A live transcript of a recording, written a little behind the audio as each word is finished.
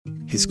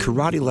his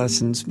karate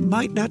lessons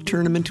might not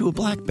turn him into a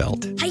black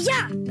belt.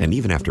 Hi-ya! And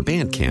even after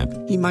band camp,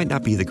 he might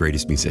not be the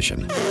greatest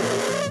musician.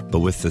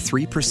 But with the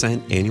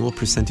 3% annual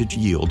percentage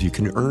yield you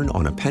can earn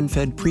on a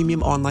PenFed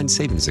premium online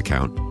savings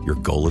account, your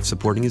goal of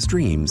supporting his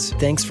dreams...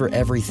 Thanks for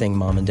everything,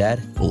 Mom and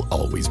Dad. ...will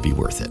always be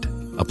worth it.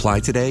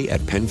 Apply today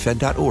at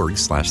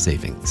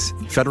PenFed.org/savings.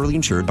 Federally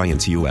insured by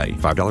NCUA.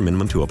 $5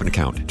 minimum to open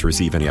account. To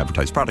receive any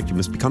advertised product, you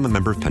must become a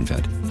member of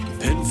PenFed.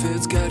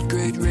 PenFed's got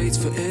great rates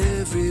for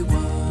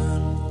everyone.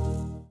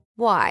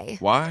 Why?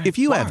 Why? If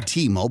you have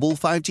T-Mobile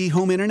 5G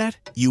home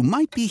internet, you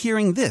might be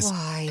hearing this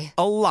Why?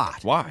 a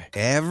lot. Why?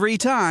 Every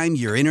time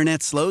your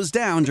internet slows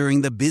down during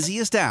the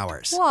busiest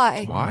hours.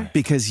 Why? Why?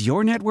 Because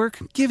your network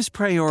gives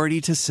priority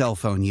to cell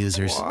phone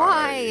users.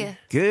 Why?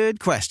 Good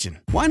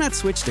question. Why not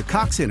switch to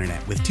Cox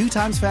Internet with 2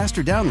 times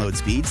faster download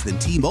speeds than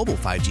T-Mobile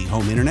 5G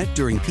home internet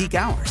during peak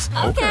hours?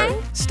 Okay.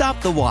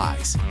 Stop the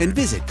whys and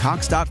visit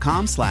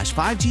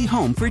cox.com/5G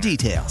home for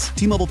details.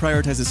 T-Mobile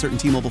prioritizes certain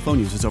T-Mobile phone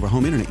users over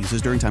home internet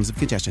users during times of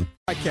congestion.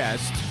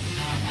 Podcast,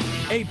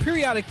 a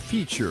periodic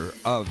feature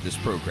of this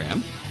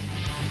program,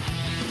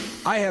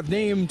 I have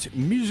named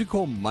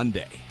Musical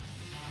Monday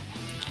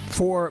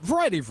for a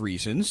variety of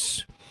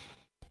reasons.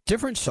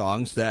 Different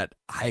songs that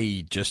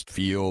I just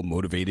feel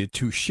motivated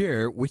to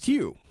share with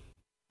you.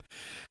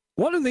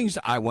 One of the things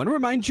I want to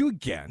remind you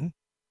again,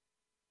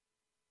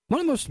 one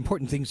of the most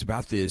important things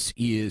about this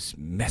is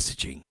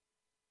messaging.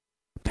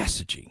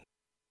 Messaging.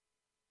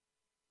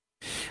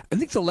 I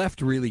think the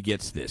left really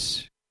gets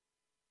this.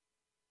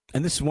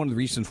 And this is one of the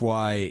reasons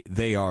why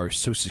they are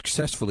so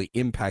successfully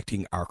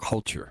impacting our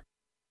culture.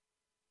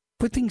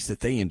 Put things that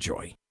they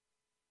enjoy.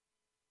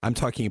 I'm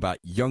talking about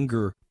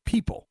younger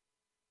people.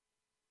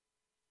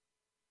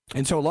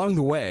 And so along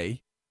the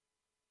way,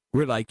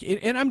 we're like,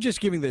 and I'm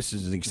just giving this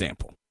as an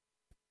example.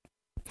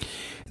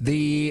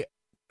 And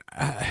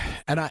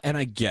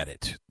I get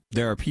it.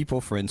 There are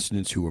people, for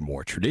instance, who are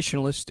more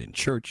traditionalist in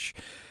church.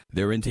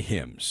 They're into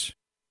hymns.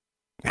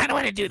 I don't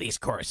want to do these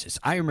choruses.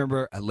 I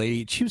remember a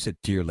lady, she was a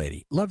dear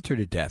lady, loved her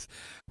to death.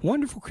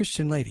 Wonderful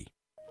Christian lady.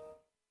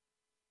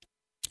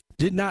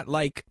 Did not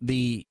like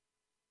the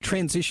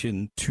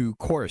transition to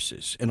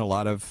choruses in a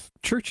lot of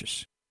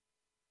churches.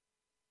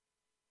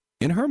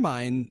 In her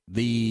mind,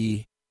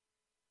 the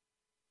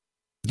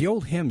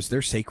old hymns,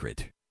 they're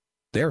sacred.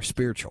 They're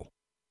spiritual.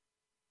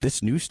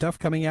 This new stuff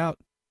coming out,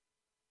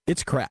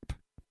 it's crap.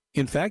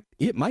 In fact,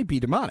 it might be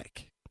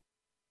demonic,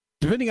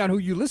 depending on who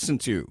you listen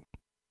to.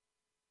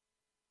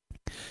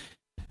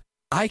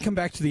 I come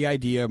back to the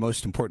idea,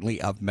 most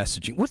importantly, of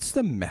messaging. What's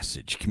the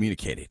message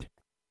communicated?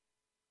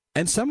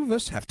 And some of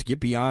us have to get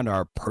beyond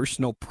our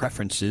personal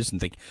preferences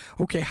and think,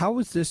 okay, how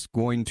is this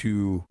going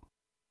to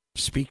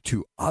speak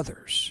to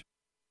others?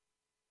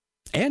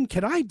 And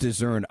can I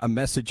discern a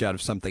message out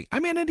of something? I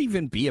may not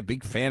even be a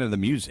big fan of the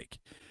music,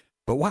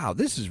 but wow,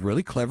 this is a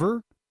really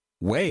clever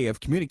way of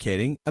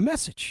communicating a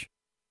message.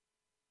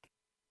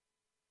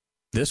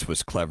 This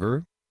was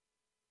clever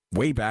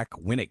way back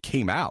when it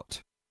came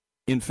out.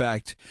 In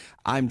fact,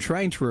 I'm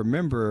trying to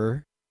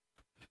remember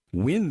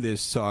when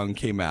this song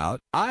came out.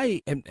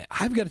 I've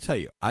got to tell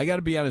you, I got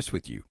to be honest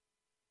with you.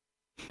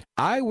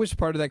 I was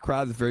part of that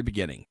crowd at the very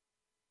beginning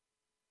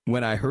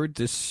when I heard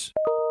this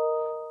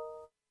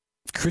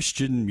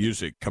Christian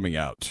music coming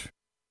out.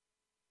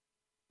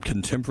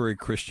 Contemporary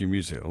Christian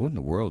music. What in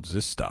the world is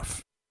this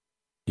stuff?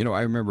 You know,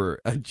 I remember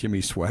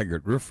Jimmy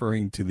Swaggart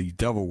referring to the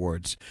Dove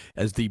Awards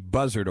as the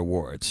Buzzard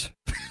Awards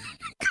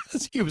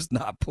because he was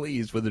not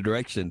pleased with the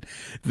direction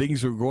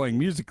things were going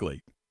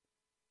musically.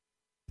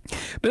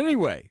 But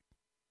anyway,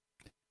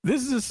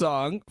 this is a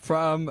song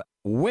from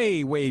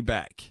way, way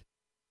back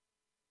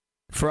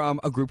from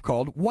a group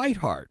called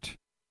Whiteheart,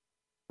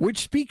 which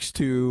speaks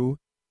to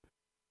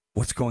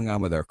what's going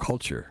on with our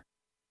culture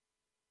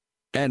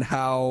and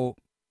how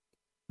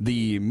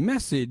the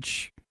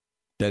message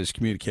that is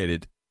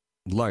communicated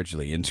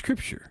largely in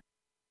Scripture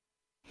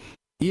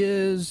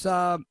is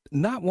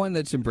not one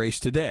that's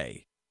embraced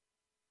today.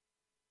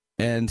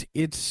 And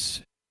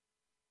the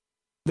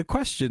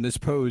question that's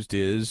posed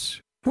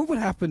is, what would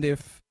happen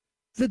if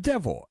the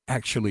devil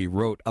actually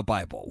wrote a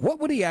Bible? What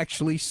would he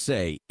actually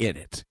say in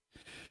it?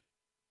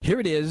 Here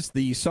it is.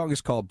 The song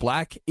is called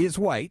Black is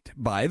White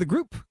by the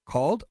group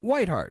called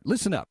Whiteheart.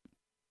 Listen up.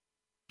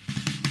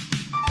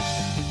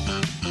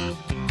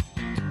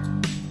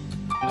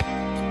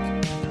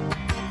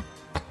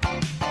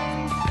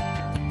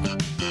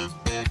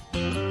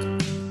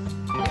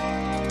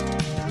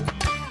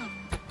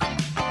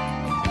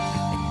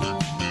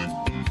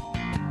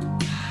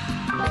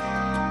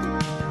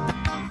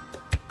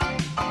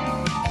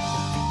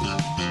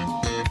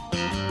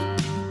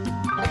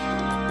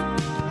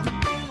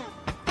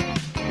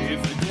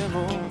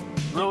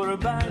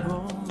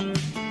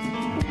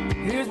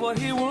 What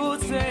he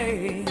would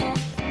say: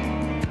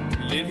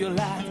 live your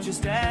life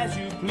just as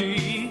you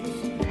please,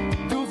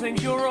 do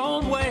things your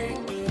own way.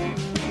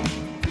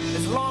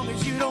 As long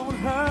as you don't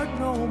hurt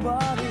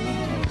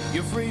nobody,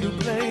 you're free to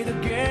play the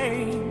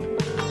game.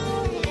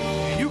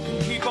 You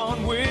can keep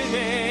on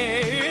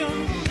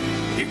winning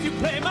if you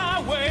play my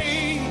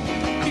way.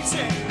 He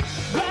said,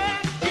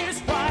 black is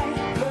white,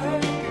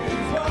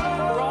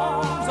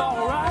 wrong's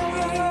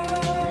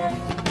alright.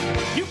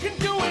 You can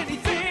do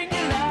anything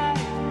you like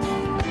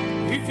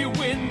if you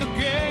win the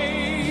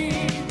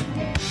game.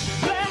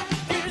 Black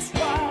is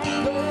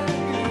white,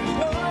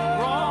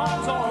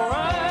 wrong's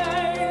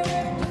alright.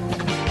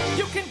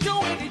 You can do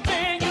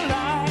anything you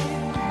like.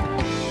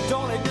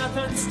 Don't let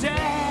nothing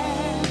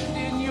stand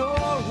in your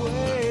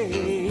way.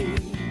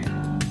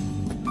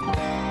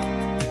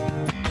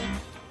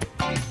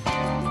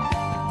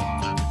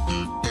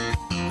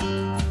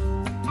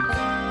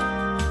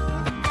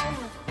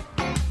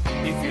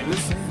 If you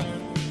listen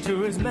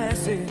to his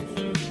message,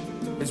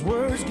 his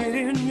words get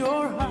in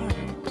your heart.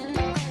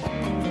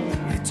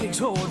 It takes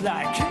hold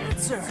like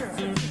cancer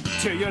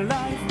till your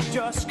life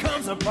just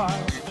comes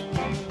apart.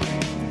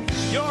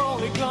 You're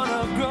only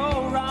gonna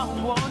go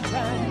round one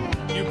time.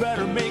 You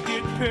better make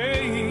it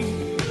pay.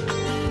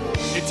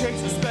 It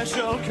takes a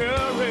special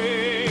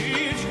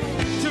courage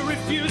to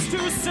refuse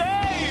to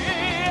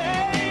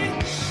say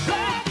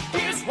black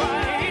is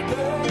white,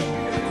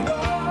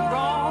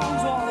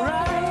 wrong's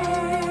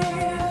alright.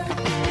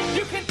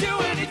 You can do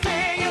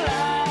anything you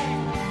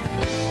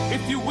like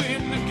if you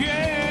win the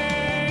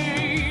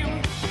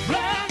game.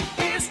 Black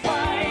is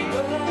white,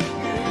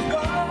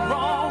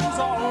 wrong's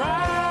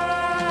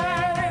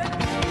alright.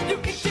 You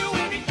can do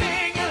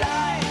anything you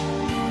like.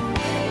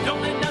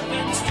 Don't let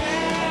nothing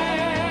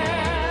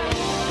stand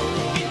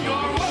in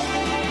your way.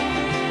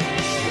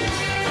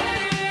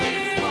 Black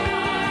is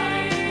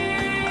white,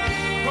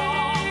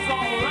 wrong's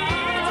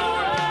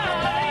alright.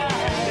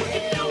 You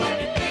can do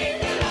anything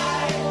you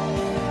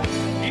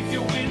like if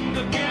you win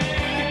the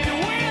game. If you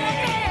win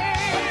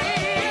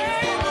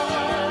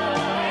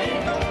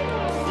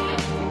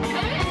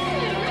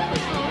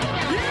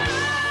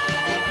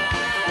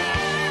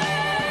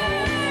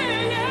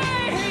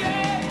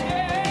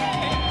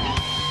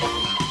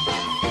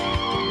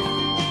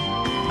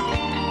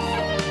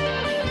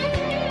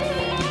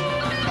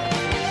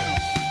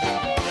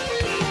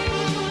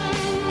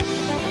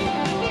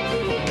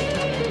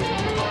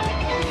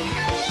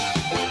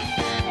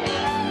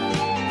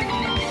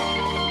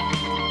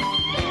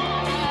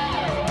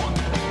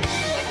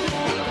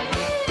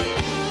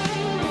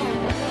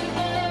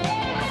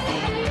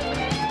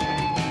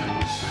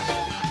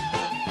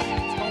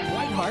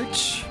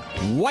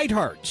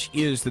Whiteheart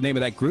is the name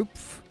of that group.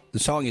 The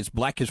song is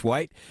Black is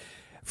White.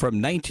 From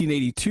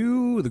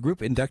 1982, the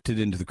group inducted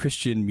into the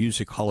Christian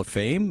Music Hall of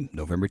Fame,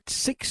 November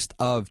 6th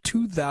of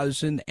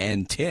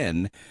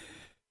 2010.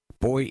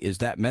 Boy, is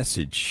that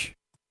message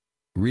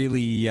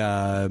really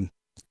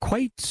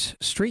quite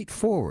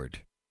straightforward.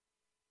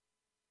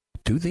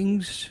 Do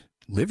things,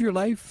 live your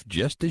life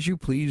just as you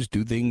please,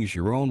 do things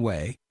your own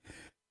way.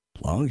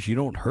 As long as you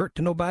don't hurt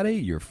to nobody,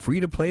 you're free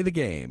to play the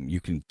game. You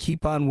can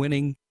keep on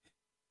winning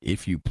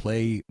if you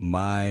play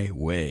my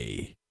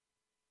way.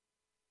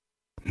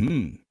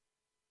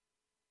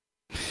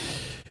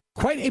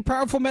 Quite a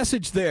powerful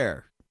message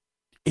there.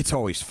 It's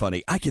always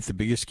funny. I get the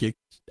biggest kick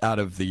out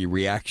of the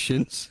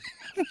reactions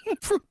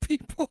from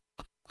people.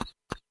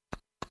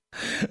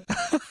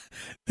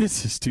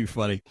 This is too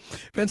funny.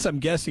 Vince, I'm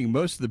guessing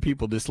most of the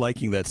people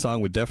disliking that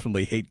song would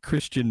definitely hate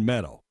Christian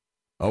metal.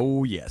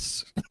 Oh,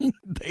 yes.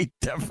 They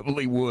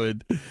definitely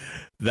would.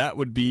 That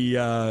would be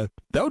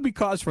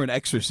cause for an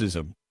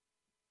exorcism.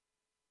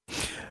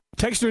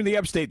 Texter in the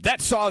upstate,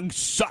 that song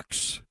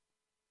sucks.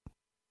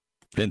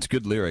 Vince,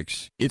 good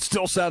lyrics. It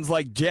still sounds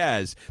like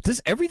jazz.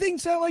 Does everything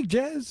sound like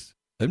jazz?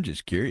 I'm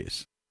just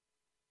curious.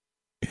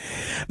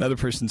 Another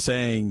person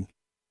saying,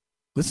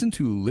 listen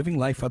to Living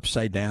Life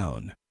Upside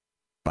Down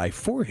by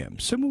For Him.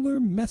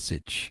 Similar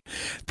message.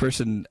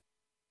 Person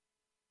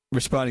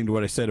responding to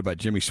what I said about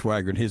Jimmy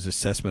Swaggart and his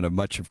assessment of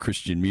much of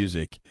Christian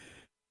music.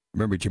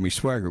 Remember, Jimmy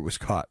Swaggart was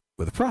caught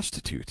with a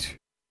prostitute.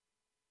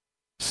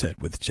 Said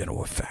with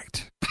general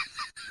effect.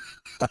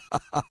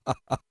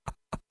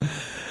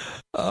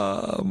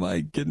 Oh, my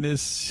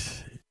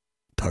goodness.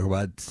 Talk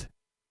about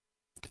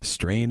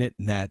strain at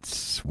gnats,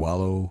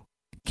 swallow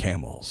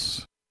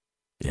camels.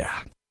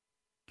 Yeah.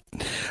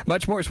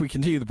 Much more as we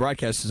continue the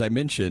broadcast. As I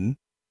mentioned,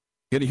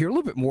 going to hear a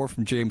little bit more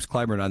from James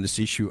Clyburn on this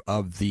issue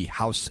of the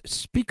House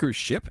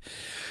speakership.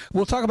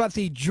 We'll talk about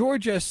the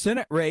Georgia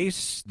Senate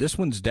race. This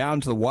one's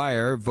down to the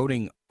wire.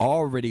 Voting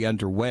already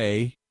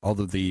underway,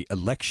 although the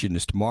election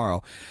is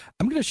tomorrow.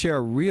 I'm going to share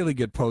a really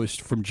good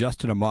post from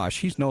Justin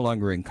Amash. He's no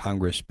longer in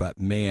Congress, but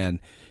man,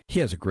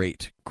 he has a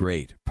great,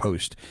 great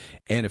post.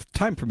 And if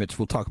time permits,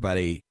 we'll talk about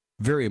a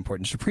very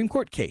important Supreme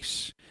Court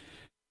case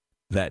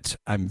that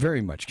I'm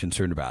very much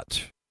concerned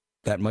about.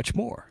 That much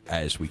more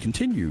as we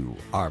continue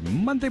our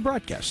Monday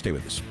broadcast. Stay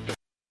with us.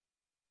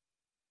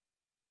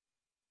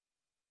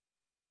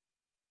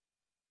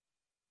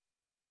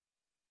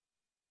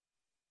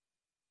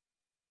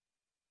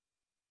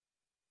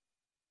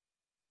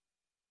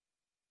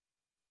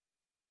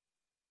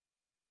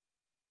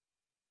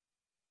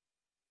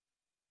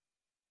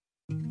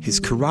 His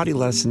karate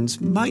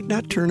lessons might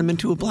not turn him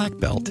into a black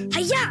belt.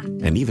 Hi-ya!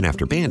 And even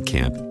after band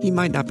camp, he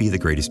might not be the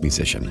greatest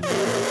musician.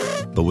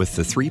 But with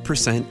the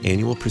 3%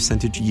 annual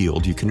percentage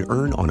yield you can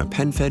earn on a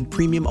PenFed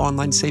premium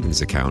online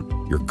savings account,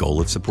 your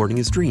goal of supporting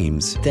his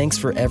dreams Thanks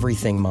for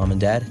everything, Mom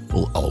and Dad.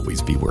 will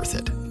always be worth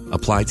it.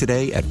 Apply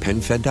today at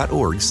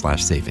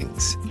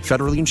PenFed.org/savings.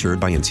 Federally insured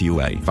by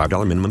NCUA.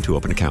 $5 minimum to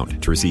open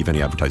account. To receive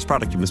any advertised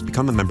product, you must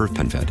become a member of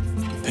PenFed.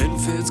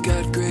 PenFed's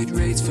got great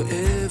rates for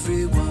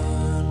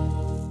everyone.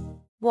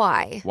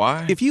 Why?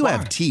 Why? If you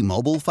have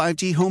T-Mobile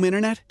 5G home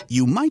internet,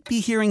 you might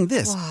be hearing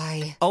this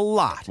Why? a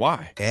lot.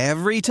 Why?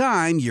 Every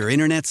time your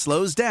internet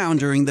slows down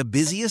during the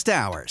busiest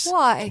hours.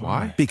 Why?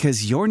 Why?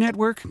 Because your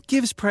network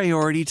gives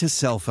priority to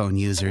cell phone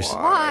users.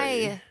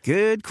 Why?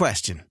 Good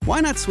question.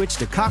 Why not switch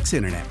to Cox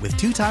Internet with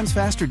 2 times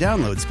faster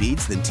download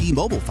speeds than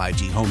T-Mobile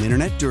 5G home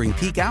internet during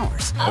peak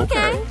hours?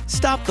 Okay.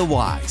 Stop the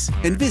whys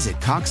and visit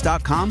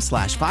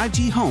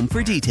cox.com/5G home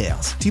for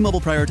details.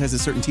 T-Mobile prioritizes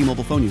certain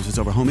T-Mobile phone users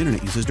over home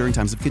internet users during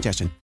times of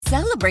congestion.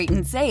 Celebrate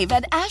and save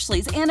at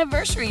Ashley's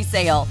Anniversary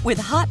Sale. With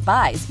Hot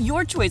Buys,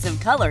 your choice of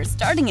colors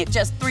starting at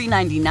just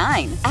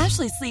 $3.99.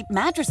 Ashley Sleep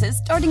mattresses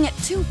starting at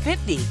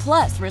 $2.50.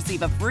 Plus,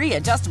 receive a free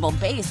adjustable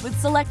base with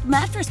select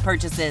mattress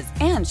purchases.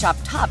 And shop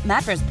top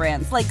mattress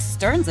brands like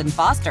Stearns &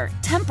 Foster,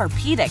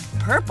 Tempur-Pedic,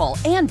 Purple,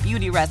 and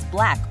Beautyrest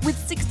Black with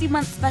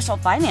 60-month special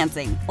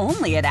financing.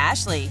 Only at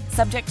Ashley.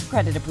 Subject to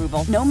credit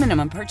approval. No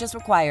minimum purchase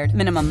required.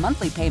 Minimum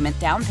monthly payment,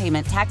 down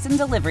payment, tax, and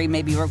delivery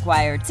may be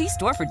required. See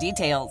store for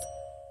details.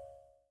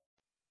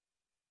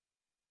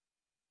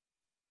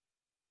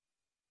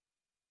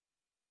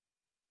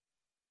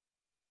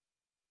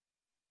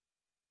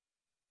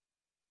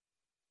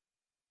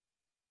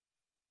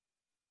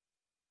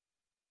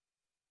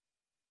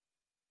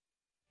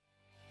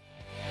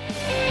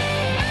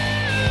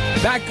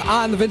 Back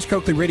on the Vince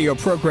Coakley radio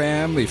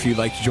program. If you'd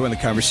like to join the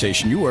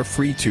conversation, you are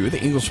free to.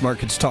 The English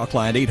Markets Talk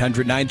Line,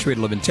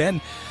 800-928-1110.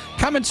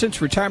 Common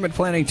Sense Retirement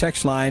Planning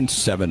text line,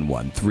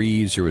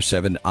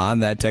 71307. On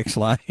that text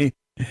line,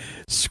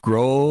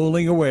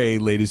 scrolling away,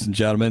 ladies and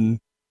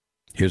gentlemen.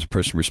 Here's a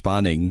person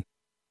responding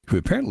who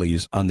apparently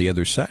is on the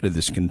other side of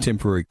this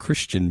contemporary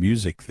Christian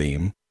music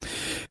theme.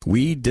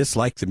 We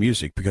dislike the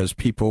music because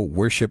people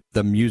worship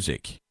the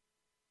music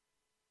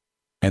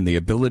and the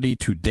ability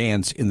to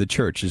dance in the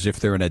church as if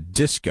they're in a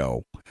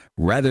disco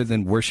rather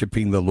than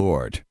worshiping the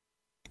Lord.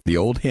 The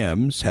old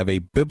hymns have a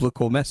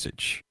biblical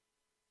message.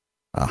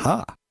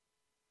 Aha.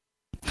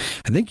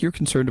 I think you're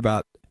concerned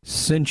about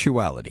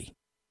sensuality.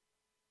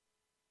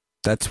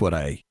 That's what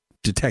I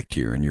detect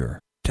here in your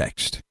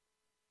text,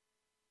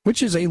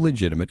 which is a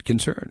legitimate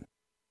concern.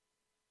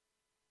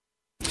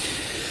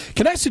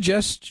 Can I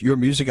suggest your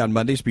music on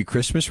Mondays be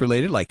Christmas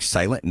related, like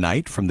Silent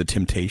Night from The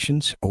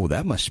Temptations? Oh,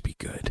 that must be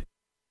good.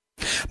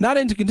 Not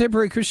into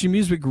contemporary Christian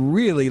music,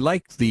 really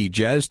like the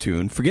jazz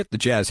tune. Forget the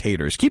jazz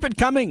haters. Keep it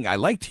coming. I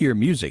like to hear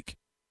music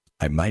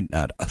I might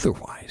not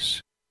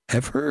otherwise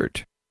have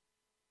heard.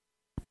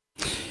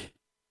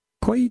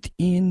 Quite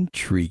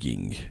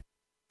intriguing.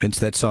 Vince,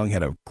 that song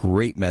had a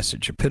great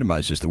message,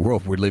 epitomizes the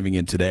world we're living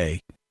in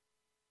today.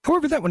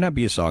 However, that would not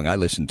be a song I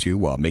listen to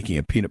while making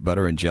a peanut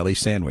butter and jelly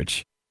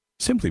sandwich,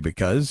 simply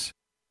because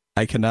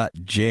I cannot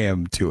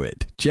jam to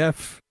it.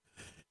 Jeff,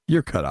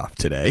 you're cut off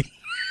today.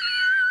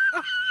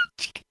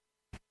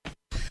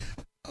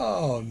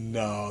 Oh,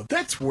 no.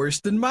 That's worse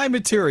than my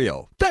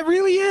material. That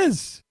really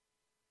is.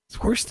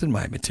 It's worse than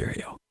my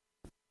material.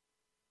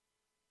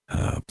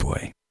 Oh,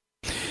 boy.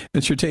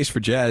 It's your taste for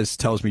jazz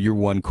tells me you're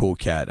one cool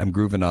cat. I'm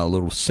grooving on a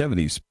little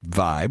 70s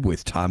vibe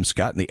with Tom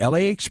Scott and the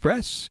LA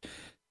Express.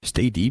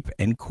 Stay deep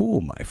and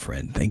cool, my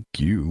friend. Thank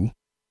you.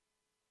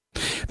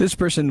 This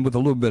person with a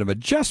little bit of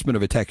adjustment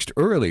of a text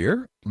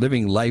earlier,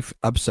 Living Life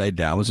Upside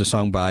Down, was a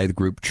song by the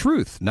group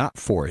Truth, not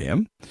For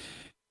Him.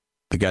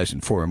 The guys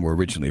in For Him were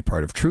originally a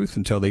part of Truth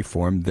until they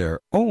formed their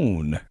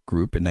own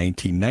group in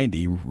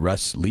 1990.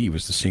 Russ Lee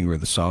was the singer of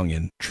the song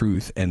in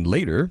Truth and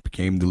later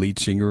became the lead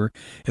singer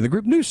in the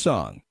group New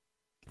Song.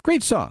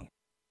 Great song.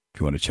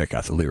 If you want to check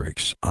out the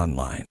lyrics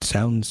online.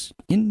 Sounds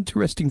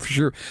interesting for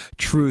sure.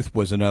 Truth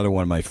was another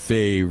one of my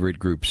favorite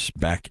groups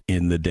back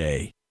in the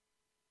day.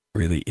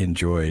 Really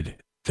enjoyed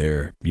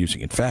their music.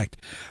 In fact,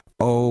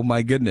 oh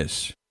my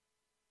goodness,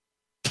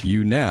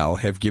 you now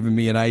have given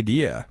me an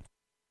idea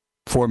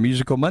for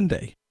Musical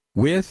Monday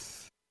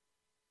with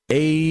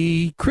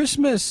a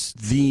Christmas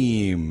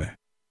theme.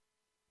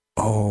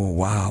 Oh,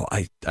 wow.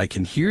 I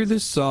can hear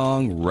this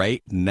song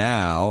right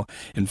now.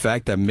 In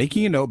fact, I'm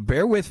making a note.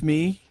 Bear with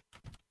me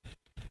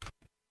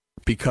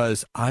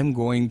because I'm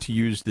going to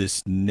use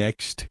this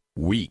next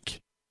week.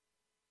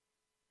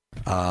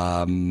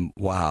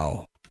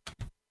 Wow.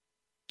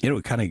 You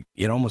know,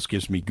 it almost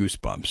gives me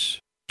goosebumps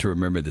to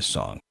remember this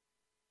song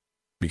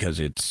because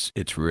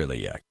it's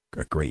really a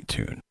great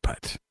tune,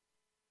 but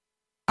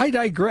I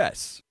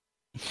digress.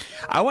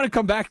 I want to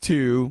come back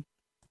to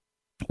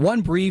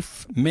one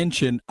brief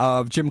mention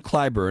of Jim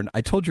Clyburn.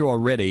 I told you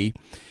already,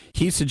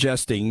 he's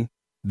suggesting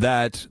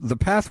that the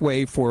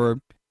pathway for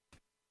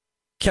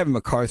Kevin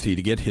McCarthy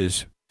to get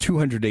his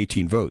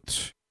 218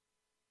 votes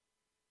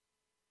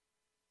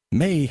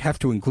may have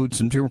to include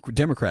some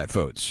Democrat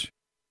votes.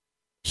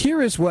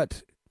 Here is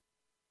what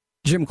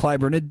Jim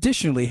Clyburn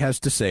additionally has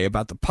to say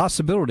about the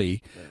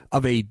possibility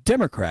of a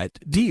Democrat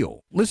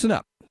deal. Listen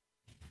up.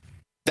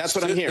 That's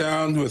what I'm hearing. Sit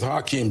down with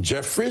Hakeem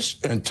Jeffries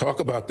and talk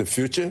about the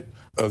future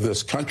of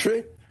this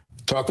country.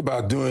 Talk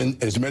about doing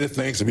as many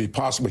things as we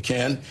possibly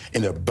can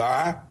in a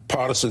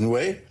bipartisan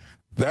way.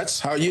 That's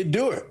how you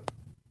do it.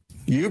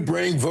 You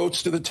bring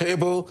votes to the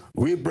table.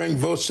 We bring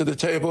votes to the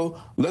table.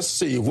 Let's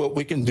see what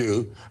we can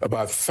do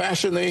about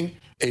fashioning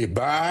a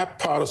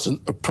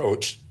bipartisan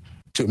approach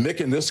to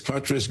making this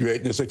country's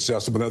greatness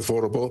accessible and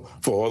affordable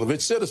for all of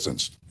its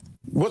citizens.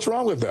 What's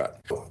wrong with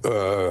that?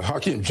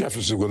 Hakeem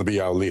Jeffries is going to be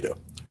our leader.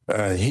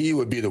 He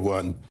would be the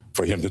one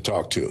for him to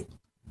talk to.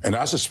 And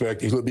I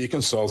suspect he will be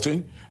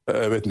consulting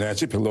with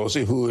Nancy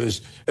Pelosi, who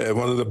is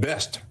one of the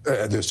best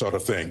at this sort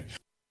of thing.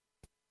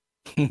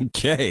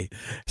 Okay.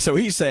 So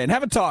he's saying,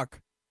 have a talk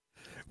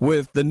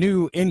with the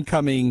new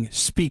incoming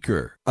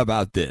speaker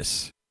about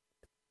this.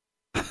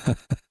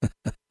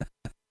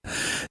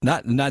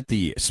 Not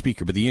the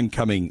speaker, but the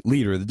incoming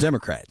leader of the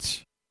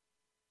Democrats.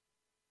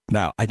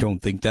 Now, I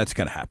don't think that's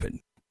going to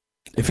happen.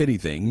 If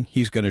anything,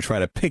 he's going to try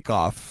to pick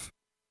off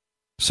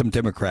some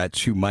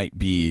Democrats who might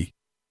be,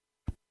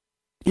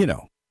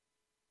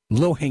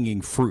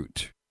 low-hanging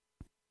fruit.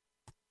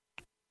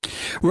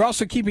 We're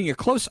also keeping a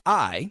close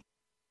eye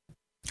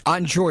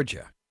on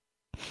Georgia.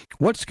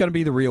 What's going to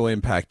be the real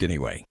impact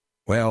anyway?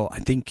 Well, I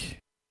think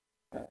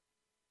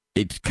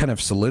it kind of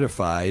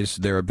solidifies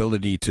their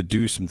ability to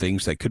do some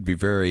things that could be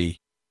very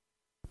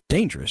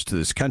dangerous to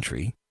this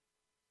country,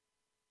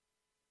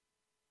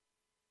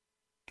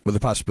 with the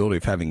possibility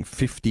of having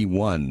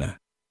 51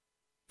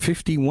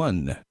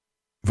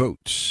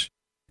 votes.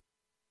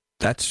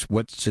 That's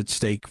what's at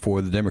stake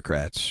for the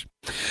Democrats.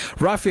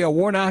 Raphael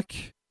Warnock,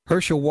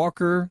 Herschel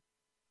Walker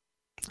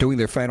doing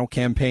their final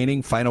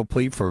campaigning, final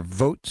plea for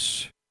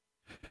votes.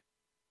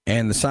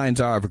 And the signs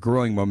are of a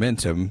growing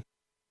momentum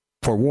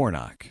for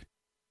Warnock.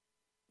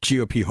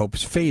 GOP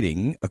hopes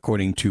fading,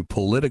 according to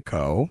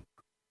Politico.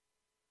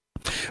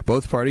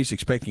 Both parties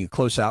expecting a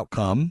close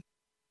outcome.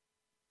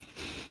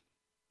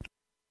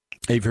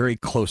 A very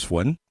close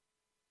one.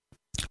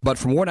 But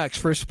from Warnock's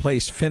first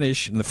place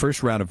finish in the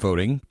first round of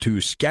voting to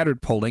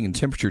scattered polling and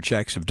temperature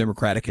checks of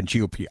Democratic and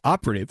GOP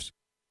operatives,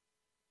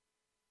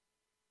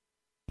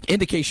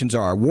 indications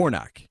are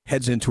Warnock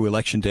heads into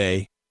Election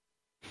Day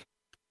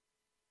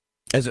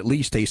as at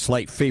least a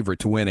slight favorite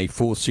to win a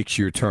full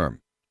 6-year term.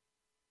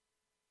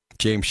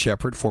 James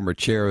Shepard, former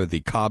chair of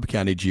the Cobb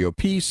County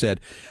GOP, said,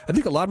 I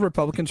think a lot of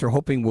Republicans are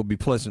hoping we'll be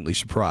pleasantly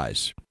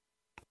surprised,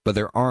 but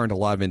there aren't a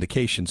lot of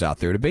indications out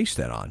there to base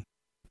that on.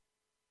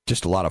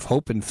 Just a lot of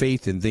hope and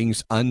faith in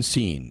things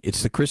unseen.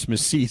 It's the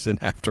Christmas season,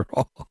 after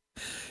all.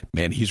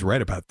 Man, he's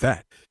right about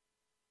that.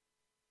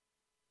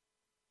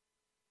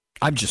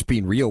 I'm just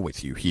being real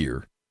with you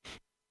here.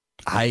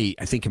 I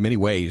think in many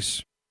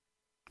ways,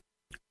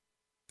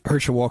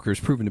 Herschel Walker has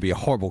proven to be a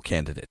horrible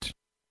candidate.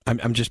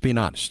 I'm just being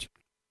honest.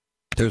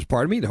 There's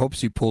part of me that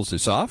hopes he pulls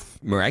this off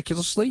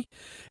miraculously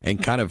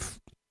and kind of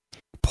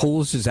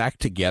pulls his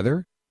act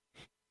together.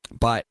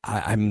 But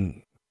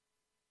I'm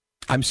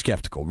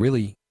skeptical,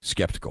 really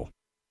skeptical.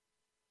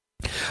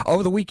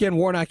 Over the weekend,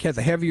 Warnock had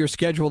the heavier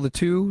schedule of the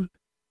two.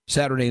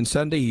 Saturday and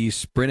Sunday, he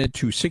sprinted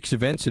to 6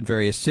 events in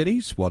various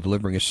cities while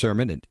delivering a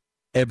sermon at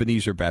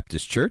Ebenezer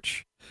Baptist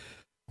Church,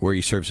 where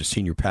he serves as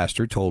senior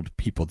pastor, told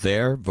people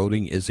there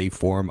voting is a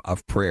form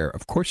of prayer.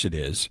 Of course it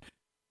is,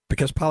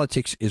 because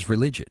politics is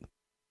religion.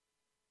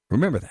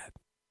 Remember that.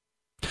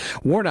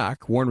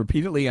 Warnock warned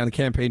repeatedly on the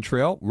campaign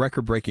trail,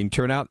 record-breaking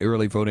turnout,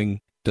 early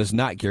voting does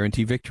not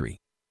guarantee victory.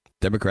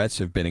 Democrats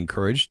have been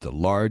encouraged. The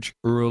large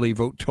early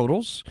vote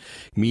totals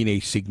mean a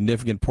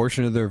significant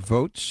portion of their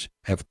votes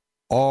have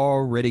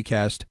already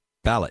cast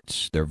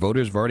ballots. Their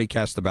voters have already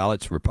cast the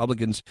ballots.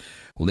 Republicans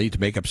will need to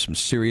make up some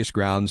serious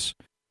grounds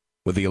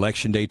with the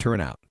Election Day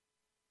turnout.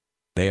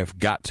 They have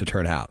got to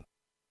turn out.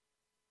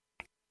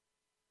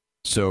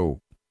 So,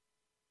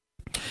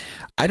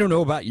 I don't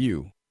know about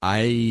you.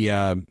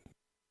 I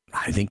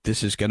think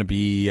this is going to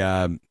be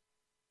a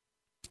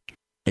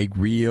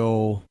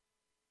real...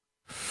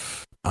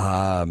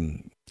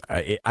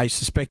 I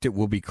suspect it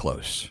will be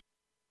close,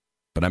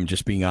 but I'm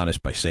just being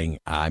honest by saying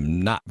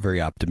I'm not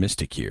very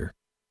optimistic here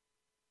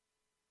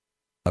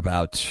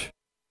about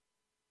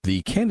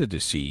the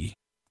candidacy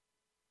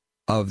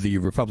of the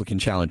Republican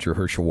challenger,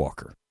 Herschel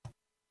Walker.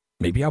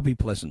 Maybe I'll be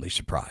pleasantly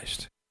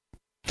surprised.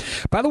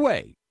 By the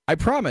way, I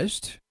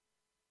promised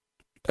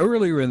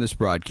earlier in this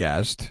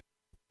broadcast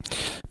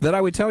that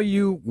I would tell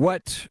you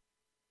what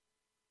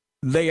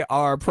they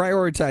are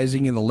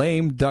prioritizing in the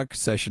lame duck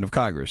session of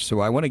Congress.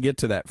 So I want to get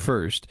to that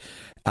first.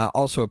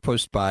 Also a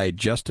post by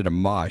Justin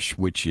Amash,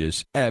 which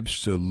is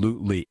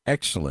absolutely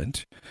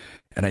excellent.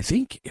 And I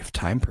think if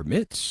time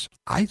permits,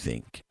 I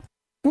think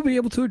we'll be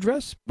able to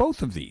address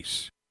both of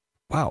these.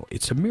 Wow,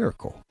 it's a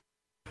miracle.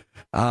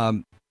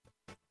 I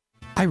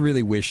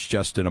really wish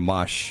Justin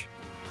Amash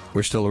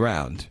were still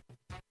around,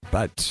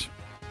 but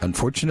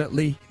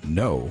unfortunately,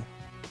 no.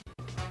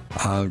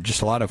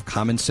 Just a lot of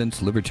common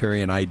sense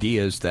libertarian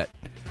ideas that,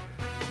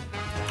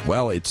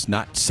 well, it's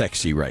not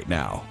sexy right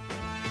now.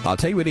 I'll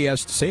tell you what he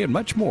has to say and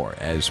much more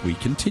as we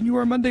continue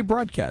our Monday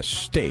broadcast.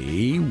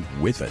 Stay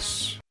with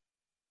us.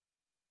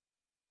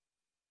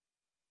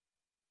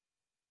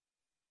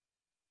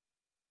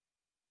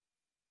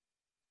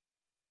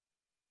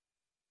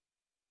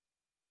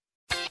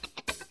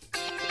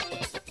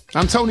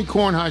 I'm Tony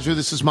Kornheiser.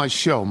 This is my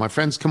show. My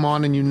friends come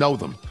on and you know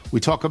them. We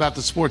talk about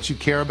the sports you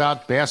care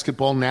about,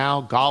 basketball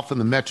now, golf, and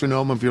the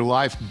metronome of your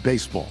life,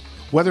 baseball.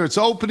 Whether it's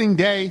opening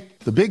day,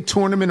 the big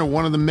tournament, or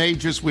one of the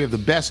majors, we have the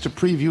best to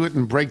preview it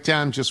and break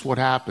down just what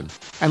happened.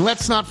 And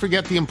let's not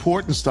forget the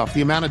important stuff,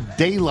 the amount of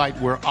daylight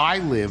where I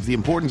live, the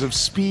importance of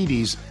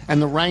speedies,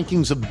 and the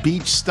rankings of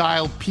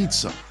beach-style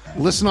pizza.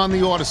 Listen on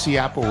the Odyssey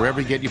app or wherever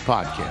you get your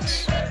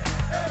podcasts.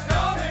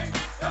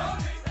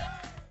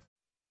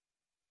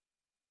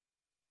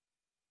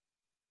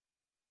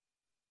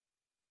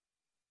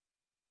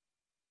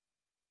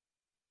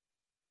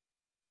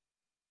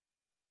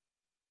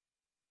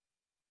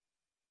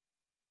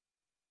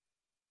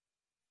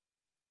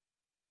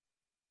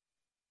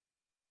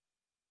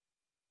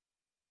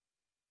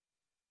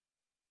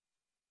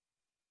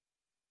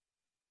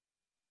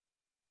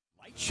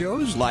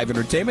 Shows, live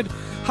entertainment,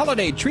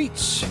 holiday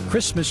treats,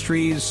 Christmas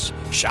trees,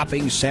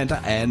 shopping,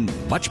 Santa, and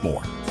much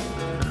more.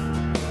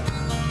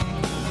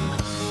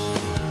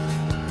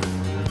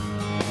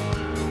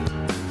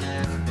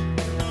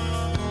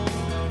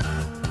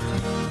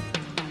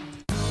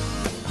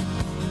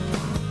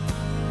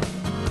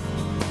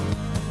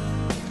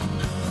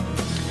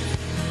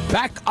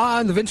 Back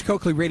on the Vince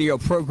Coakley radio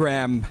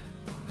program,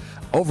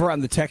 over on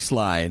the text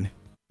line.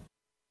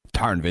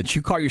 Darn, Vince,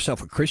 you call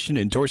yourself a Christian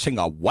endorsing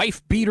a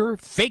wife-beater,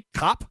 fake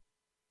cop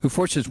who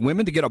forces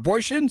women to get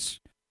abortions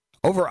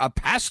over a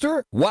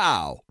pastor?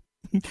 Wow.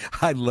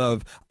 I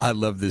love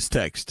this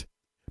text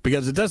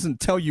because it doesn't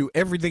tell you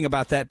everything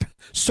about that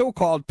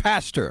so-called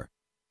pastor.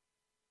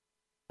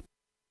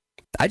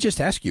 I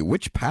just ask you,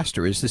 which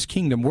pastor is this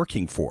kingdom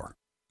working for?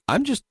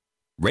 I'm just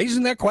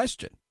raising that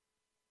question.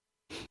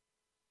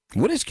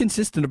 What is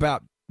consistent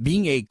about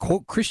being a,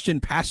 quote, Christian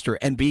pastor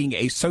and being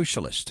a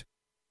socialist?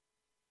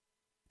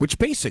 Which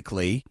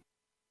basically,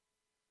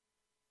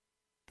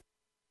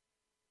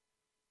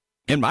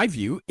 in my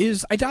view,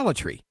 is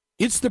idolatry.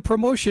 It's the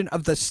promotion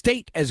of the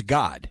state as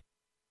God.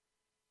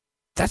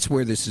 That's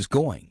where this is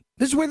going.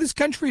 This is where this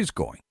country is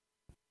going.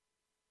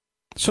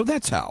 So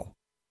that's how.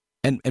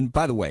 And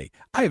by the way,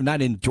 I have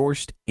not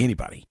endorsed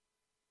anybody.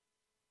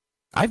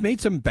 I've made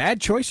some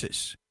bad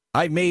choices.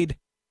 I made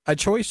a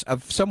choice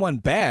of someone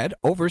bad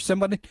over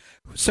someone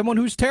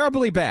who's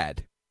terribly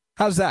bad.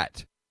 How's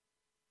that?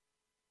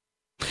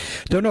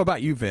 Don't know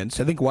about you, Vince.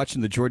 I think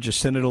watching the Georgia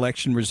Senate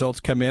election results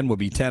come in will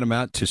be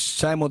tantamount to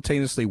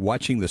simultaneously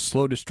watching the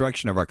slow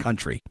destruction of our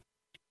country.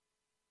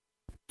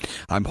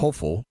 I'm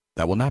hopeful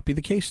that will not be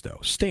the case, though.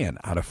 Stan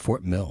out of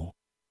Fort Mill.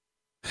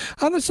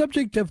 On the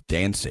subject of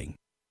dancing,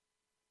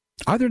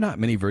 are there not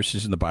many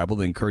verses in the Bible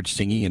that encourage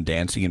singing and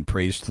dancing and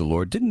praise to the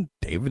Lord? Didn't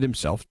David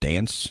himself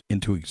dance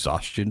into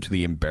exhaustion to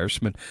the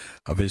embarrassment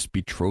of his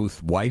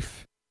betrothed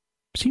wife?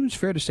 Seems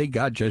fair to say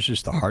God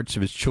judges the hearts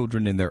of his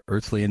children in their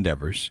earthly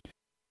endeavors.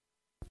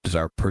 Does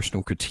our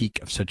personal critique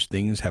of such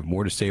things have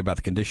more to say about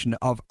the condition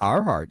of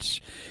our hearts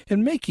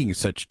in making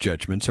such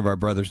judgments of our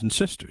brothers and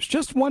sisters?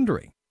 Just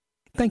wondering.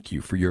 Thank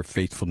you for your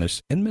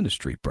faithfulness and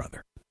ministry,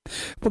 brother.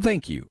 Well,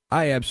 thank you.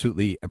 I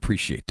absolutely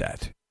appreciate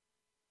that.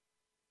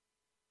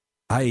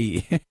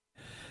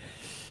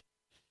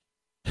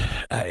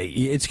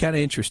 It's kind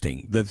of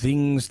interesting. The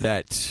things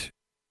that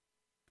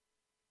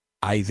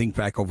I think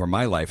back over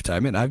my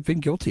lifetime, and I've been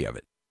guilty of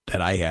it,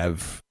 that I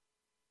have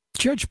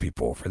judged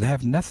people for that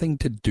have nothing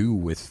to do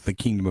with the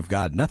kingdom of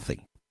God.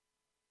 Nothing.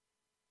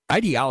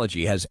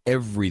 Ideology has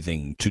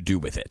everything to do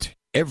with it.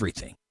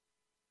 Everything.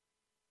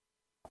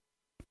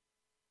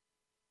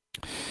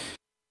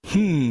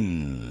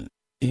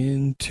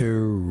 Interesting.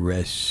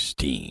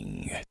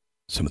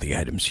 Some of the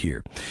items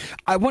here.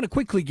 I want to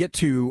quickly get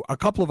to a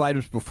couple of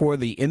items before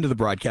the end of the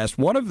broadcast.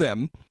 One of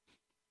them,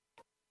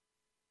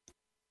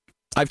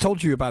 I've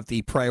told you about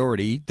the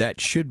priority that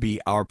should be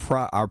our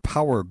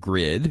power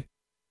grid.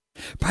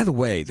 By the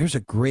way, there's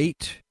a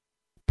great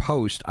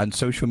post on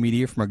social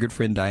media from our good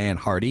friend Diane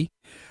Hardy.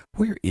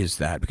 Where is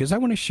that? Because I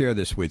want to share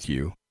this with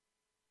you.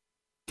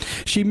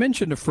 She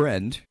mentioned a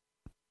friend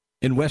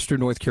in Western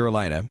North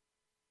Carolina.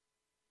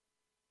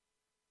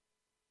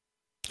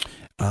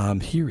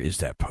 Here is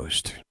that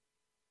post.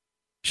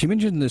 She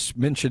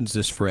mentions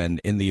this friend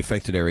in the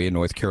affected area in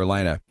North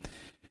Carolina.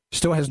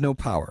 Still has no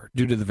power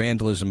due to the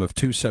vandalism of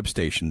 2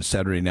 substations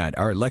Saturday night.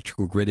 Our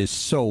electrical grid is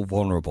so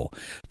vulnerable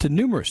to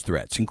numerous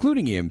threats,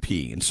 including EMP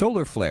and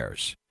solar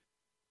flares.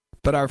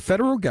 But our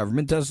federal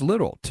government does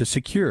little to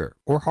secure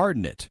or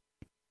harden it,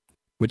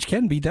 which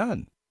can be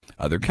done.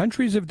 Other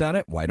countries have done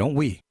it. Why don't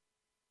we?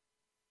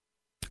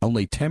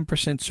 Only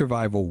 10%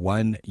 survival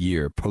 1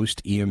 year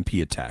post-EMP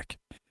attack.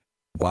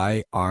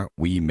 Why aren't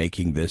we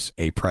making this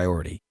a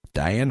priority?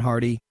 Diane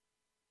Hardy,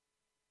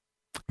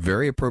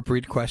 very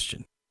appropriate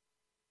question.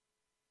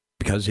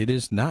 Because it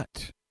is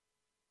not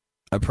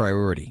a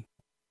priority.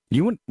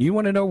 You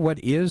want to know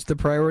what is the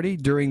priority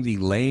during the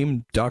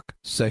lame duck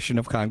session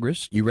of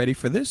Congress? You ready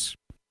for this?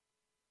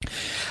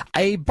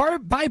 A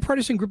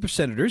bipartisan group of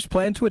senators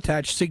plan to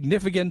attach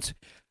significant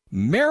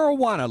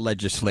marijuana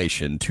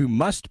legislation to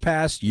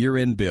must-pass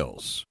year-end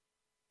bills.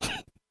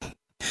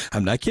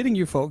 I'm not kidding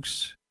you,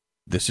 folks.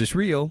 This is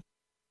real.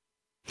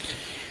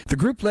 The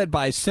group, led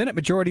by Senate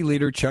Majority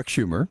Leader Chuck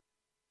Schumer,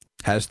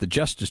 has the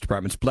Justice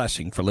Department's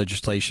blessing for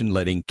legislation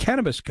letting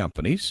cannabis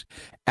companies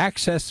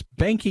access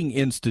banking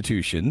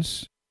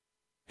institutions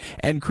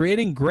and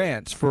creating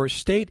grants for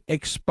state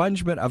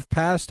expungement of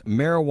past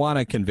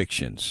marijuana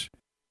convictions.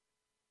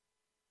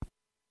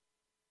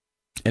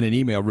 In an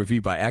email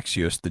reviewed by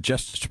Axios, the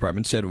Justice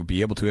Department said it would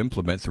be able to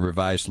implement the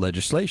revised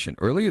legislation.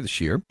 Earlier this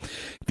year,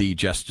 the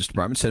Justice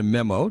Department sent a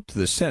memo to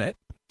the Senate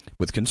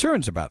with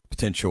concerns about the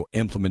potential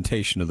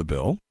implementation of the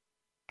bill.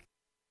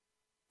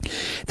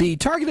 The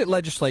targeted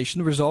legislation,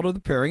 the result of the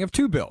pairing of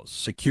two bills,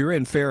 Secure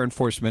and Fair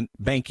Enforcement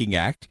Banking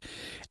Act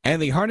and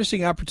the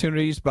Harnessing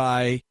Opportunities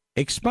by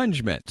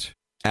Expungement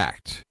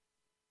Act,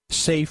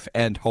 SAFE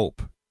and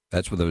HOPE.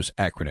 That's what those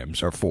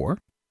acronyms are for.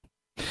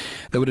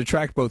 That would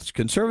attract both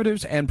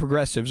conservatives and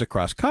progressives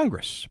across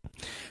Congress.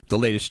 The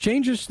latest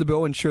changes to the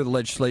bill ensure the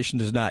legislation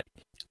does not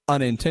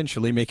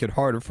unintentionally make it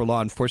harder for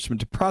law enforcement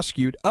to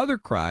prosecute other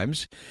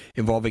crimes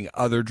involving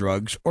other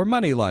drugs or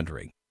money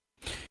laundering.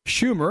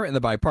 Schumer and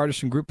the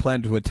bipartisan group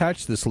plan to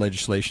attach this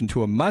legislation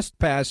to a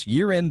must-pass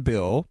year-end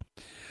bill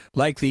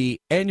like the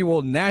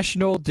annual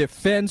National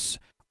Defense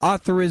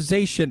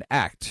Authorization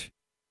Act.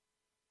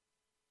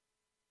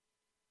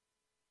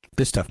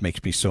 This stuff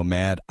makes me so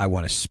mad, I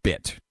want to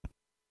spit.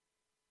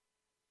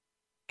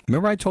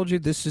 Remember I told you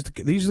these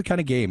are the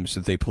kind of games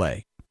that they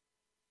play.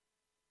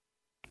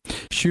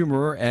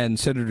 Schumer and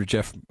Senator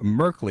Jeff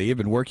Merkley have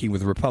been working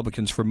with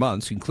Republicans for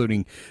months,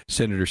 including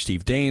Senator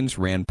Steve Daines,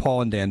 Rand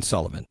Paul, and Dan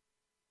Sullivan.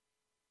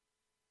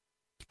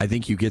 I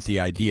think you get the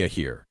idea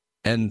here.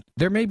 And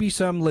there may be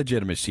some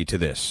legitimacy to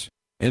this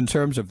in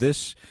terms of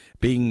this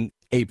being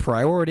a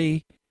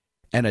priority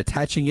and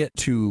attaching it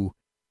to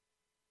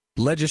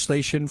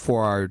legislation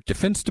for our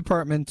Defense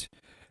Department.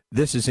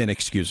 This is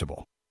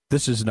inexcusable.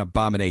 This is an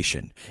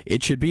abomination.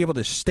 It should be able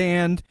to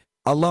stand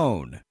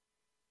alone.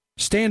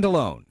 Stand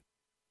alone.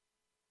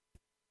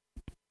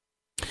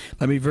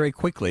 Let me very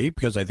quickly,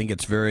 because I think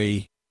it's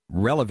very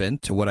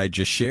relevant to what I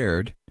just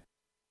shared,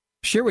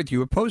 share with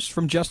you a post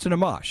from Justin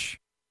Amash.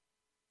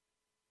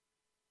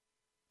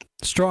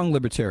 Strong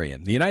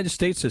libertarian. The United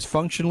States is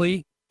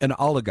functionally an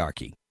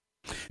oligarchy.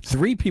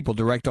 3 people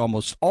direct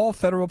almost all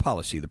federal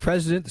policy: the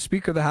President, the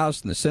Speaker of the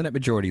House, and the Senate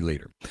Majority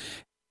Leader.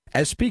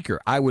 As Speaker,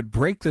 I would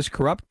break this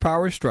corrupt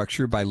power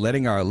structure by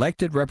letting our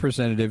elected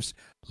representatives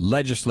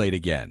legislate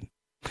again.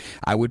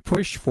 I would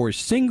push for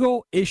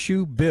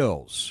single-issue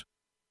bills.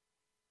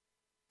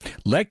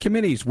 Let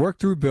committees work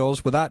through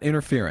bills without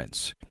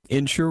interference.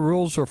 Ensure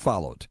rules are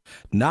followed,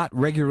 not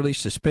regularly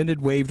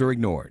suspended, waived, or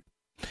ignored.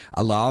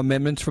 Allow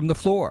amendments from the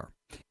floor.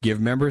 Give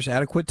members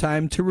adequate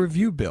time to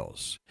review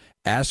bills.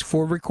 Ask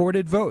for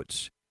recorded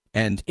votes.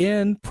 And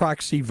end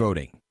proxy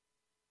voting.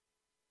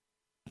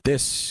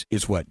 This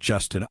is what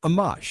Justin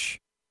Amash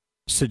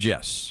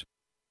suggests.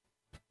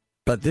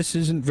 But this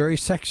isn't very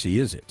sexy,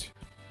 is it?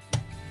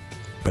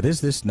 But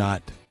is this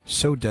not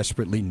so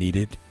desperately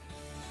needed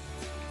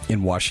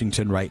in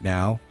Washington right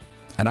now?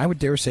 And I would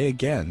dare say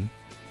again,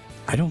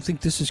 I don't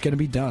think this is going to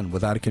be done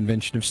without a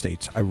convention of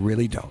states. I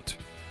really don't.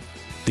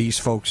 These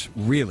folks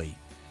really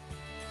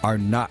are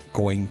not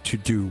going to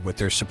do what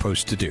they're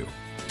supposed to do.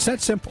 It's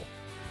that simple.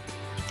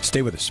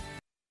 Stay with us.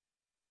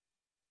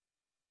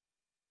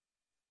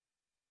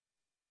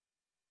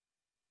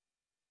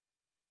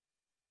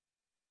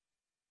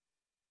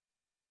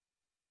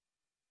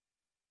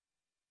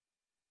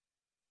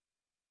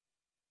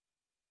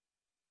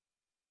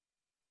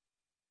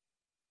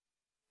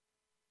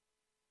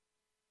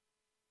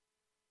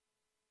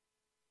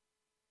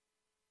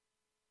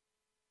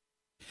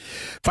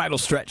 Final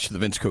stretch of the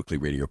Vince Coakley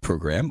radio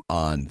program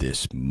on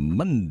this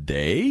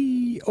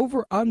Monday.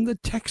 Over on the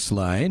text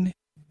line,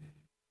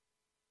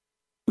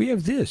 we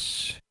have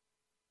this.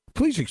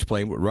 Please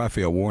explain what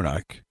Raphael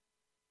Warnock,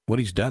 what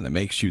he's done that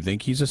makes you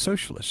think he's a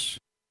socialist.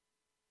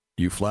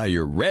 You fly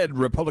your red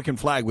Republican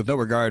flag with no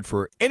regard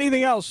for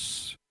anything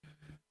else.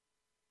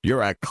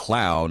 You're a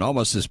clown,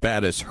 almost as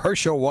bad as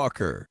Herschel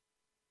Walker.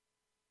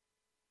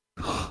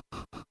 My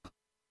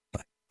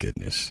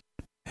goodness.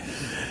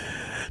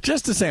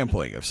 Just a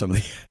sampling of some of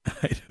the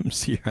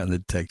items here on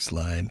the text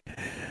line.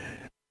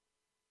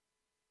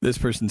 This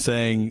person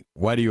saying,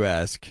 why do you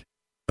ask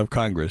of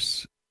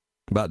Congress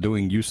about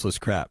doing useless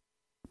crap?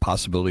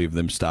 Possibility of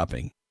them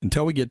stopping.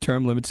 Until we get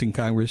term limits in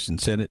Congress and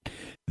Senate,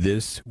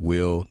 this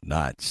will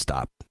not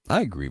stop.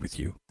 I agree with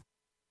you.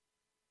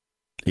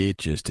 It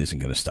just isn't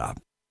going to stop.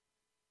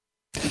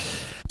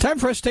 Time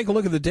for us to take a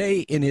look at the day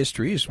in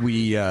history as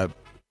we have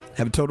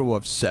a total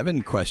of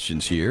 7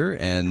 questions here,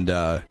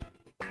 and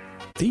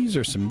these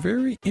are some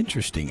very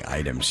interesting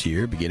items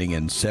here, beginning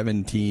in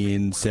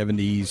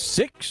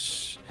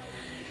 1776.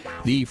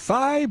 The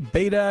Phi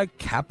Beta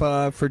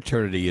Kappa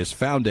fraternity is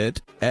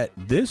founded at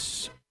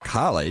this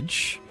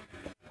college,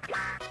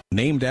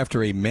 named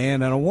after a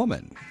man and a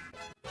woman.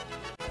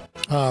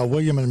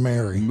 William and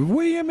Mary.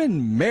 William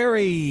and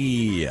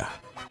Mary.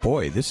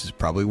 Boy, this is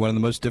probably one of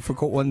the most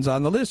difficult ones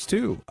on the list,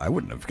 too. I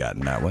wouldn't have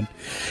gotten that one.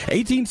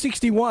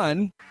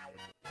 1861.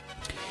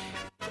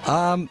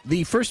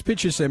 The first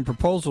pitches and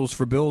proposals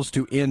for bills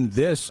to end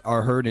this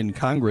are heard in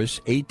Congress,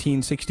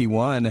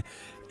 1861.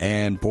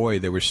 And boy,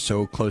 they were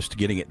so close to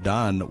getting it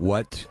done.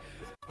 What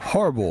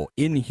horrible,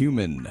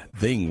 inhuman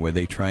thing were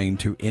they trying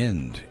to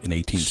end in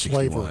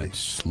 1861?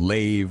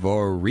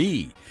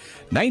 Slavery.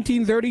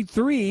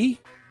 1933.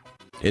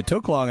 It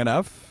took long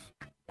enough.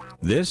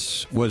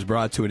 This was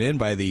brought to an end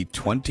by the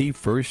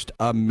 21st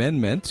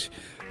Amendment.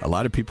 A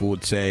lot of people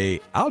would say,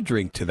 I'll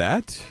drink to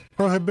that.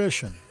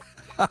 Prohibition.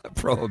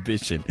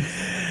 Prohibition.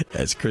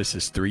 As Chris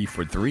is 3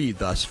 for 3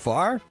 thus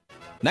far.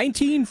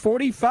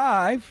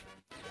 1945,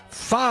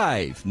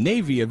 5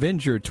 Navy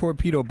Avenger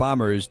torpedo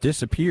bombers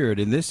disappeared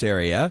in this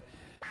area.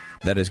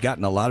 That has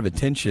gotten a lot of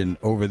attention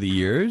over the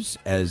years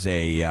as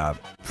a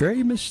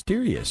very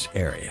mysterious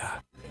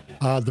area.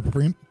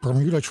 The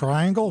Bermuda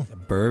Triangle?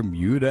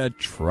 Bermuda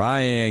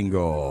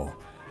Triangle.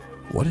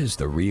 What is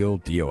the real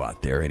deal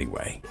out there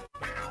anyway?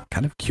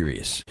 Kind of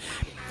curious.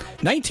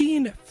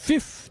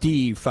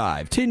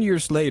 1955, 10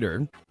 years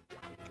later,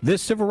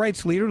 this civil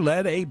rights leader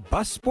led a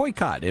bus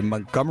boycott in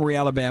Montgomery,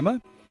 Alabama,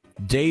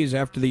 days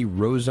after the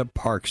Rosa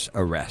Parks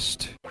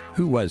arrest.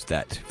 Who was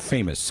that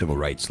famous civil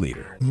rights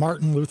leader?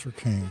 Martin Luther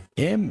King.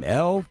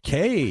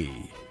 MLK.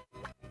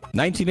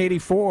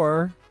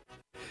 1984,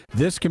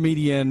 this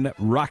comedian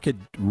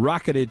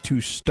rocketed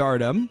to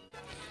stardom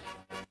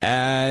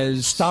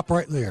as... Stop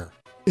right there.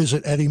 Is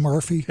it Eddie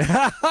Murphy?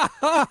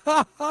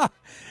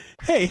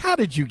 Hey, how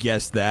did you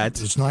guess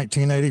that? It's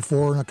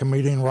 1984 and a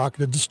comedian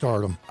rocketed to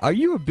stardom. Are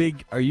you a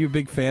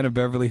big fan of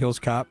Beverly Hills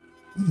Cop?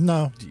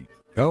 No.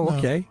 No.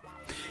 Okay.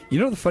 You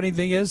know, the funny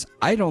thing is,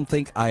 I don't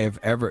think I have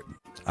ever...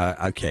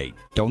 okay,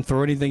 don't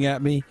throw anything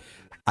at me.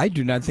 I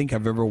do not think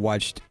I've ever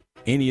watched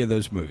any of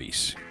those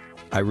movies.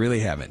 I really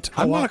haven't.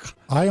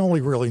 I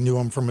only really knew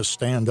him from his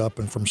stand-up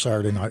and from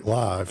Saturday Night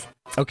Live.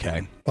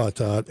 Okay.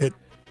 But it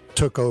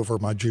took over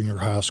my junior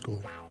high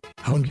school.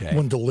 Okay.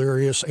 When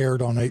Delirious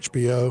aired on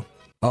HBO.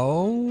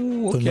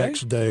 Oh, okay. The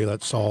next day,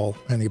 that's all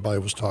anybody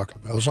was talking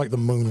about. It was like the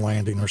moon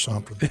landing or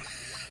something.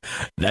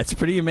 That's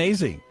pretty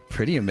amazing.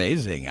 Pretty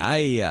amazing.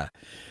 I'll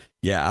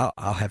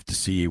have to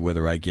see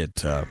whether I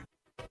get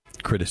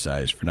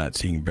criticized for not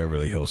seeing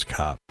Beverly Hills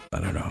Cop. I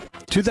don't know.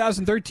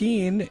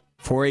 2013,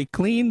 for a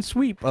clean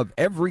sweep of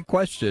every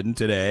question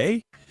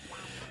today,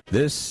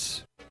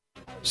 this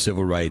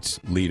civil rights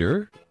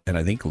leader, and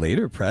I think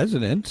later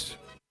president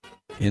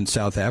in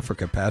South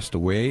Africa, passed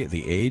away at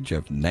the age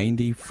of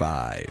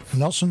 95.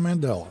 Nelson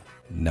Mandela.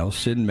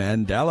 Nelson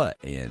Mandela.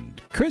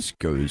 And Chris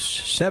goes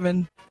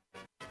 7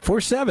 for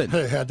 7.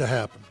 It had to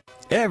happen.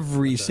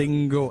 Every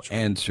single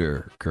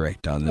answer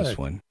correct on this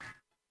one.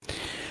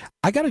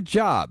 I got a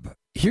job.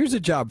 Here's a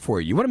job for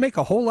you. You want to make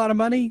a whole lot of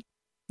money?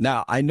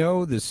 Now, I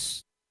know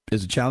this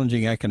is a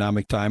challenging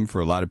economic time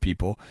for a lot of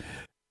people.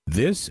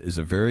 This is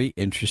a very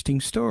interesting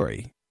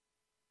story.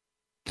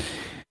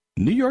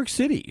 New York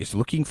City is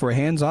looking for a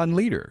hands-on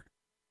leader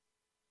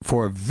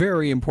for a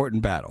very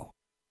important battle.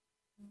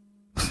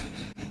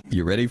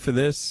 You ready for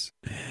this?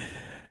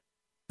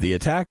 The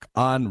attack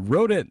on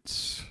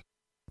rodents.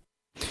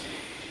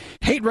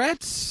 Hate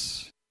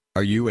rats?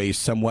 Are you a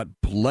somewhat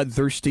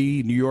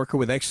bloodthirsty New Yorker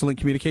with excellent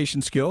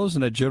communication skills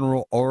and a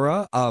general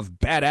aura of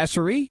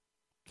badassery?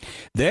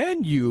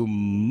 Then you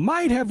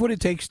might have what it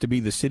takes to be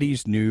the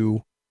city's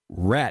new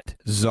rat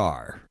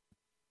czar.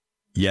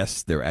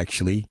 Yes, they're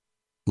actually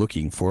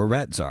looking for a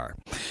rat czar.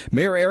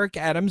 Mayor Eric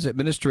Adams'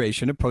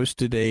 administration have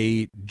posted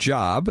a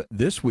job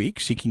this week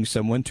seeking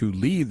someone to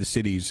lead the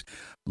city's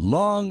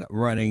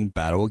long-running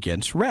battle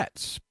against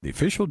rats. The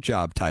official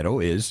job title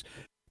is...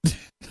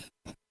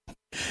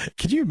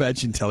 Can you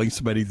imagine telling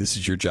somebody this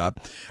is your job?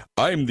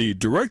 I'm the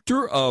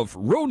director of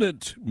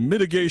rodent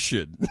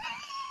mitigation.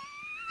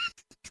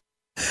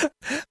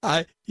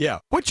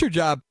 What's your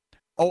job?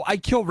 Oh, I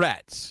kill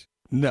rats.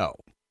 No.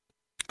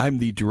 I'm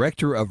the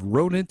director of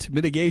rodent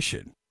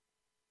mitigation.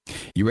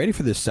 You ready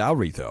for this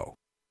salary, though?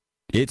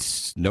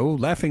 It's no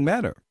laughing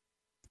matter.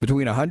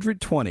 Between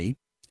 $120,000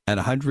 and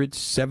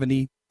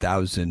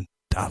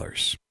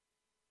 $170,000.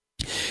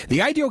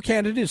 The ideal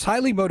candidate is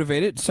highly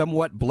motivated,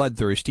 somewhat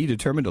bloodthirsty,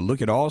 determined to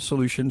look at all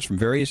solutions from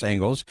various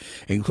angles,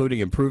 including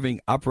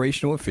improving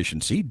operational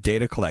efficiency,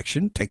 data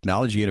collection,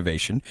 technology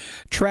innovation,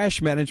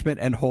 trash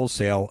management, and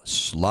wholesale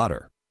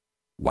slaughter.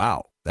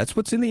 Wow, that's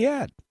what's in the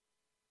ad.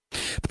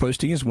 The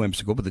posting is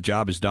whimsical, but the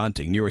job is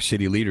daunting. New York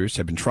City leaders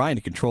have been trying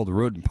to control the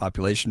rodent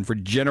population for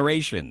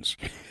generations,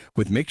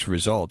 with mixed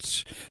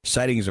results.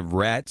 Sightings of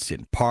rats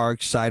in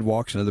parks,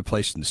 sidewalks, and other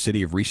places in the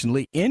city have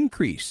recently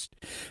increased.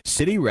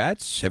 City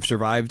rats have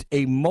survived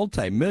a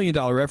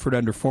multi-million-dollar effort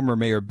under former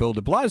Mayor Bill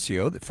de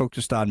Blasio that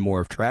focused on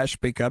more trash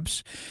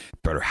pickups,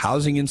 better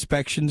housing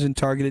inspections in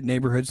targeted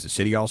neighborhoods. The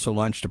city also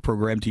launched a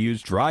program to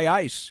use dry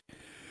ice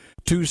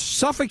to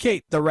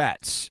suffocate the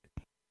rats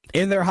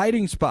in their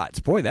hiding spots.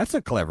 Boy, that's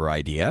a clever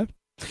idea.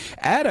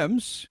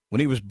 Adams, when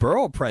he was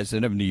borough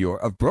president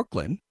of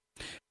Brooklyn,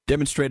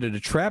 demonstrated a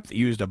trap that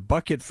used a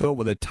bucket filled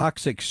with a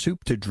toxic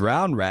soup to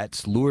drown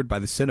rats lured by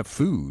the scent of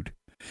food.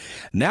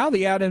 Now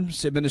the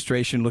Adams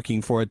administration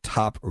looking for a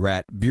top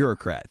rat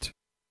bureaucrat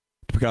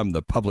to become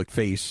the public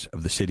face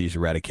of the city's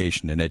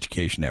eradication and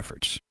education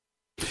efforts.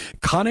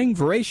 Cunning,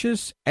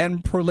 voracious,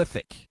 and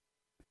prolific.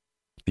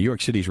 New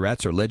York City's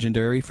rats are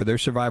legendary for their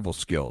survival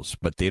skills,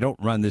 but they don't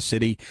run the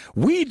city.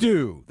 We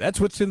do. That's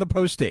what's in the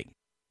posting.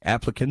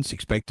 Applicants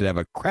expect to have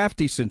a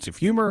crafty sense of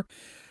humor,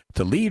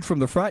 to lead from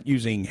the front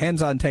using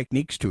hands-on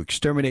techniques to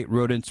exterminate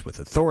rodents with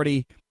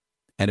authority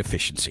and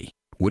efficiency.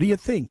 What do you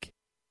think?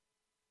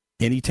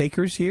 Any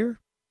takers here?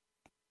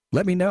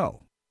 Let me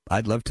know.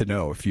 I'd love to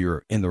know if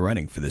you're in the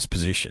running for this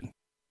position.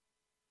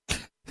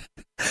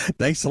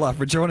 Thanks a lot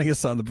for joining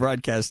us on the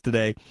broadcast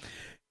today.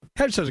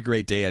 Have such a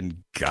great day,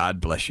 and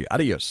God bless you.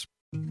 Adios.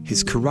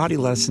 His karate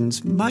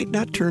lessons might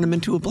not turn him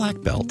into a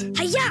black belt.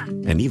 Hi-ya!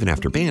 And even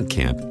after band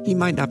camp, he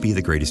might not be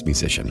the greatest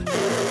musician.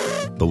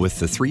 But with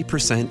the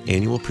 3%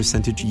 annual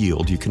percentage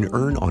yield you can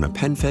earn on a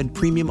PenFed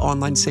premium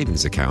online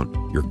savings account,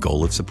 your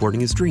goal of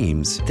supporting his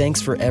dreams...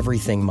 Thanks for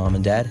everything, Mom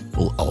and Dad.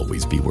 ...will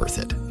always be worth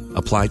it.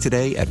 Apply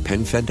today at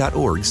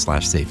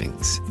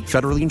PenFed.org/savings.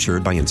 Federally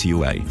insured by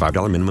NCUA.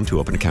 $5 minimum to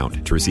open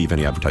account. To receive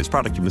any advertised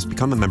product, you must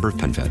become a member of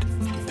PenFed.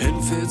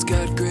 PenFed's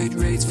got great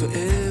rates for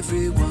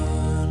everyone.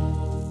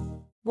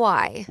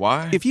 Why?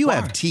 Why? If you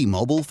have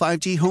T-Mobile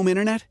 5G home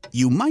internet,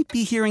 you might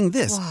be hearing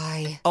this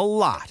Why? a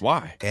lot.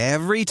 Why?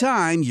 Every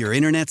time your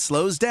internet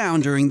slows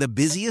down during the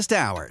busiest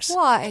hours.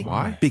 Why?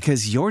 Why?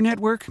 Because your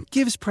network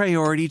gives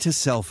priority to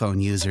cell phone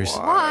users.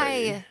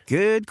 Why?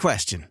 Good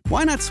question.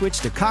 Why not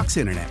switch to Cox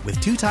Internet with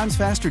 2 times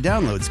faster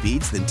download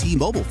speeds than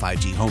T-Mobile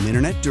 5G home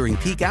internet during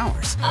peak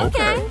hours?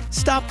 Okay.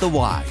 Stop the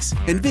whys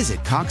and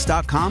visit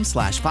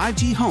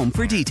cox.com/5G home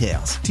for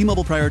details.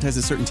 T-Mobile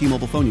prioritizes certain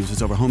T-Mobile phone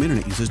users over home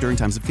internet users during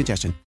times of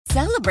congestion.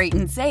 Celebrate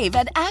and save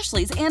at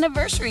Ashley's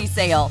Anniversary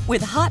Sale.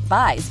 With Hot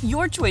Buys,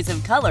 your choice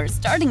of colors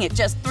starting at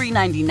just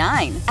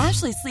 $3.99.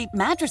 Ashley Sleep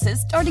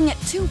mattresses starting at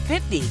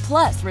 $2.50.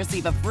 Plus,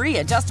 receive a free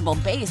adjustable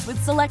base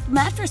with select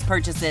mattress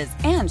purchases.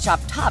 And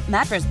shop top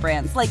mattress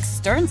brands like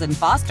Stearns &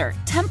 Foster,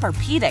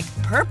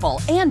 Tempur-Pedic,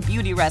 Purple, and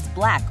Beautyrest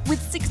Black with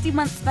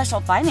 60-month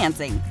special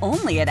financing.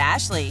 Only at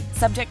Ashley.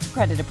 Subject to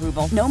credit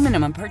approval. No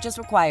minimum purchase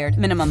required.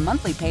 Minimum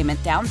monthly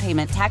payment, down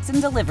payment, tax,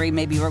 and delivery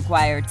may be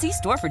required. See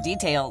store for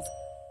details.